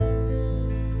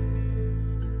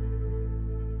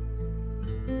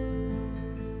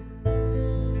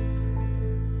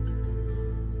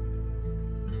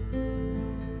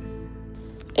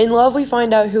In love, we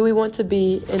find out who we want to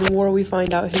be. In war, we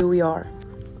find out who we are.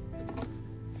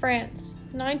 France,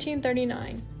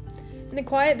 1939. In the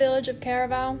quiet village of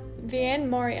Caraval, Vianne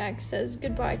Mauriac says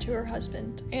goodbye to her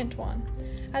husband, Antoine,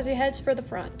 as he heads for the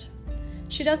front.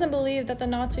 She doesn't believe that the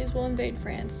Nazis will invade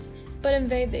France, but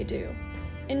invade they do.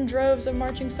 In droves of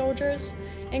marching soldiers,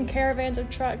 in caravans of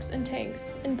trucks and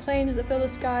tanks, in planes that fill the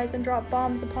skies and drop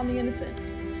bombs upon the innocent.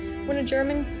 When a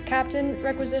German captain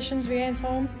requisitions Vianne's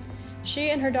home,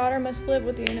 she and her daughter must live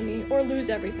with the enemy or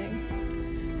lose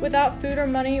everything. Without food or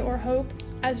money or hope,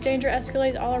 as danger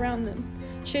escalates all around them,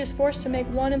 she is forced to make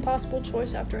one impossible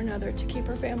choice after another to keep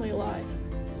her family alive.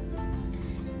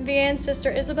 Vianne's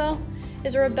sister Isabelle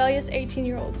is a rebellious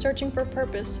 18-year-old searching for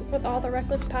purpose with all the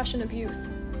reckless passion of youth.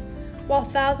 While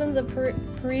thousands of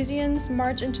Parisians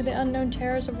march into the unknown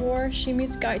terrors of war, she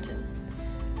meets Guyton,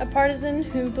 a partisan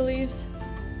who believes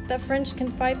that French can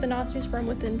fight the Nazis from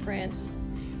within France,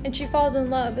 and she falls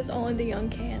in love as only the young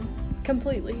can,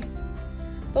 completely.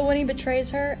 But when he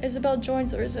betrays her, Isabelle joins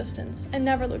the resistance and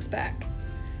never looks back,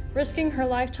 risking her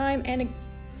lifetime and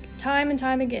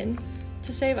time again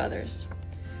to save others.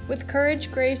 With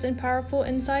courage, grace, and powerful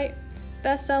insight,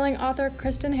 best-selling author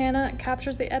Kristen Hanna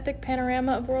captures the epic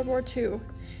panorama of World War II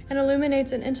and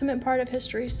illuminates an intimate part of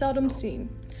history seldom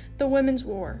seen, the Women's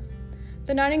War.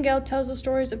 The Nightingale tells the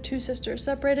stories of two sisters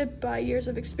separated by years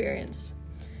of experience,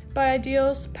 by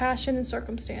ideals, passion, and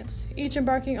circumstance, each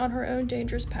embarking on her own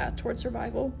dangerous path toward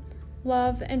survival,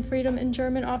 love, and freedom in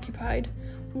German-occupied,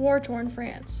 war-torn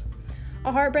France.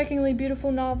 A heartbreakingly beautiful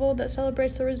novel that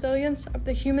celebrates the resilience of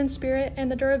the human spirit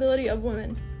and the durability of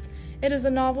women. It is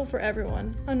a novel for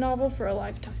everyone, a novel for a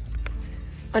lifetime.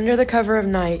 Under the Cover of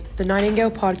Night, the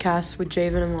Nightingale Podcast with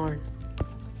Javen and Lauren.